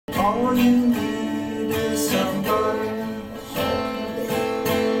All you need is somebody,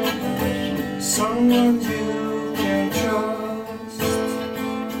 someone you can trust,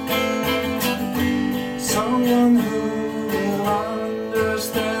 someone who will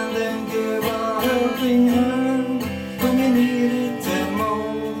understand and give a helping hand when you need it the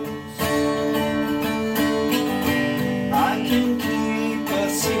most. I can keep a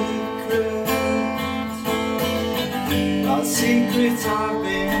secret I've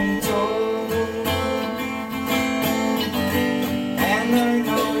been told, and I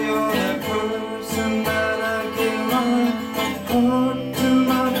know you're the person that I give my heart to,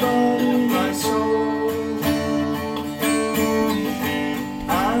 my body, my soul.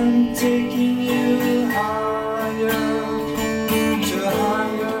 I'm taking you higher, to a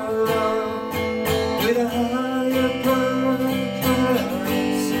higher love, with a higher purpose.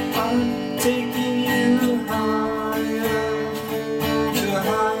 I'm taking you higher, to a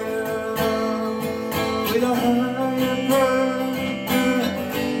higher love, with a higher purpose.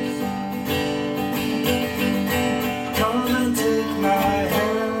 Come and take my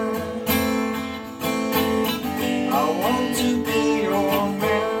hand, I want to be your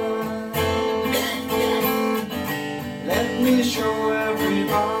man. Let me show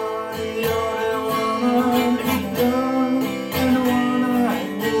everybody you're the one I love and the one I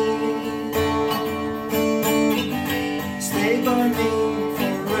need. Stay by me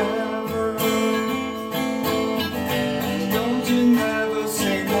forever, and don't you never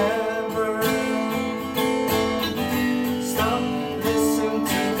say never. Stop listening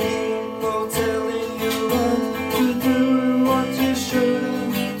to people telling you what to do and what you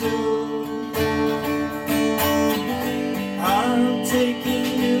shouldn't do. I'm taking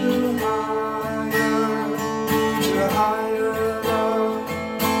you higher, to a higher love,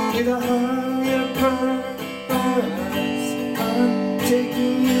 with a higher purpose. I'm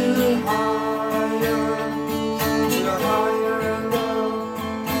taking you higher, to a higher love,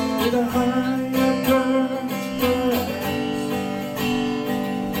 with a higher purpose.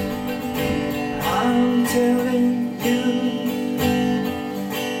 I'm telling you,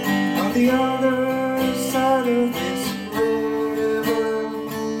 on the other side of this river,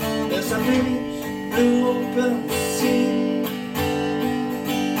 there's a big blue open sea,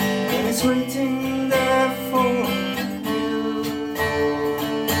 and it's waiting there for you,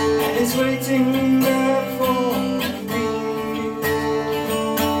 and it's waiting there for me.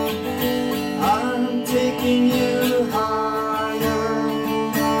 I'm taking you higher,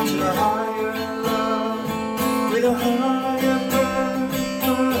 to a higher love, with a higher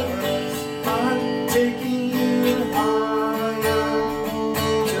purpose. I'm taking you higher,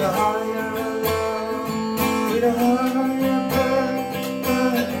 to a higher love, with a higher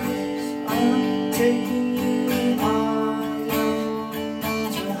purpose. I'm taking you higher,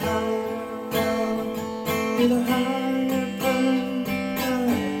 to a higher love, with a higher purpose.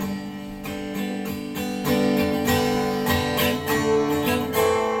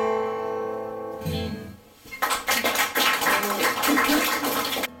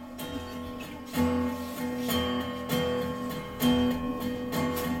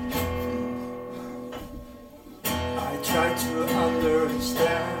 I try to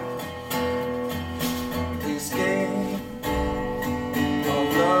understand this game of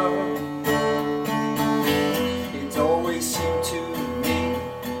love. It always seemed to me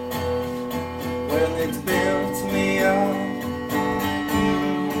when it built me up.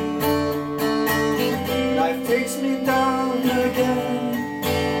 Life takes me down again.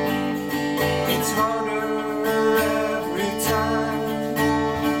 It's harder every time.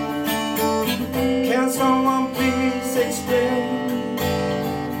 Can someone please explain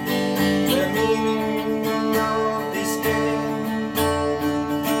the meaning of this game?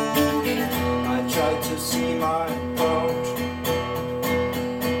 I try to see my part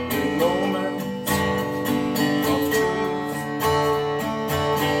in moments of truth,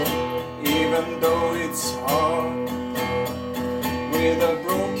 even though it's hard with a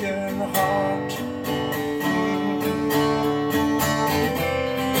broken heart.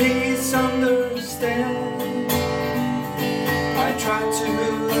 Please understand, I try to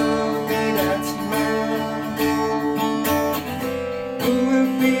be that man who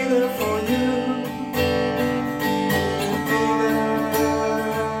will be there for you, who will be there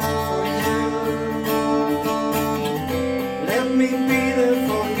for you. Let me be there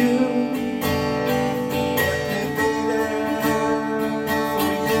for you, let me be there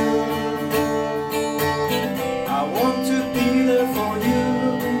for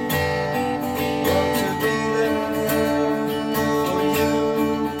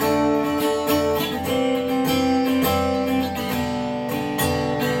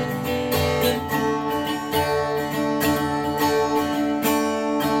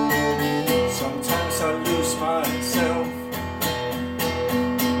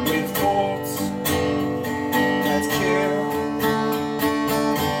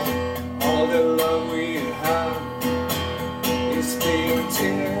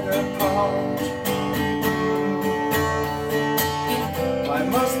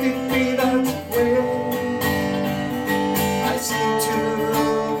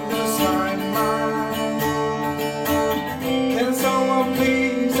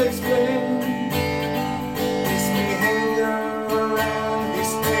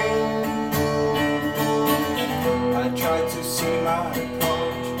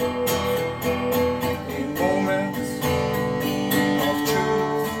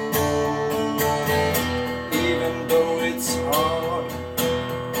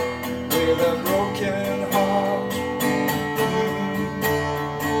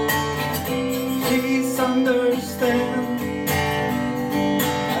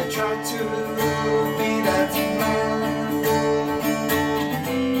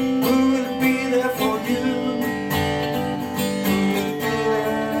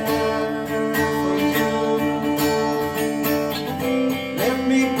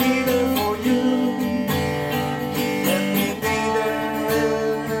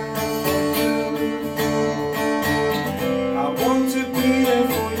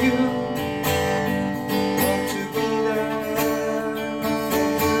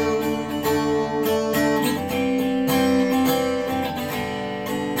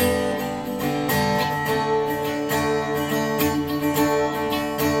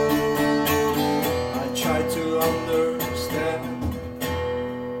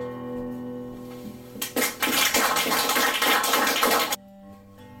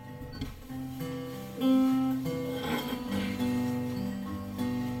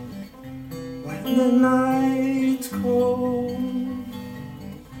When the night cold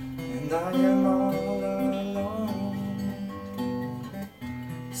and I am all alone,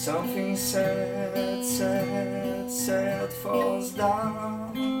 something sad, sad, sad falls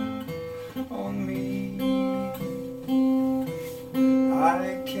down on me.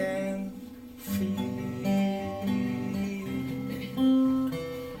 I can feel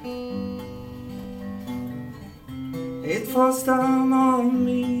it falls down on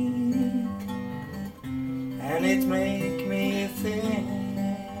me, and it make me think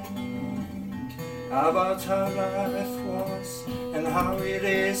about how life was and how it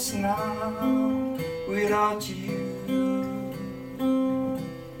is now without you.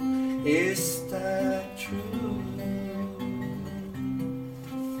 Is that true?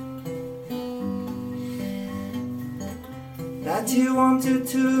 That you wanted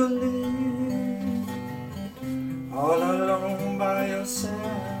to live all alone by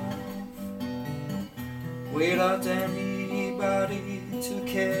yourself, without anybody to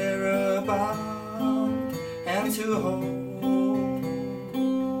care about and to hold.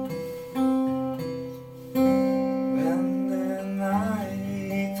 When the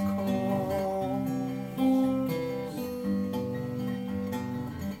night calls,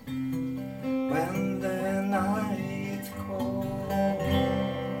 when the night calls,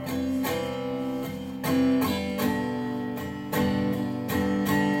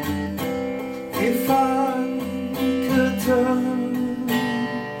 if I could turn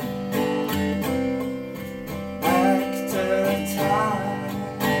back the time,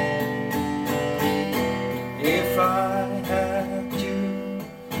 if I had you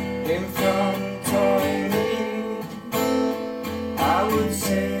in front of me, I would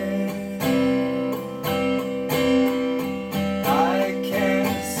say I can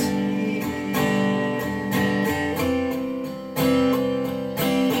see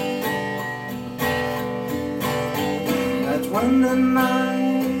that when the night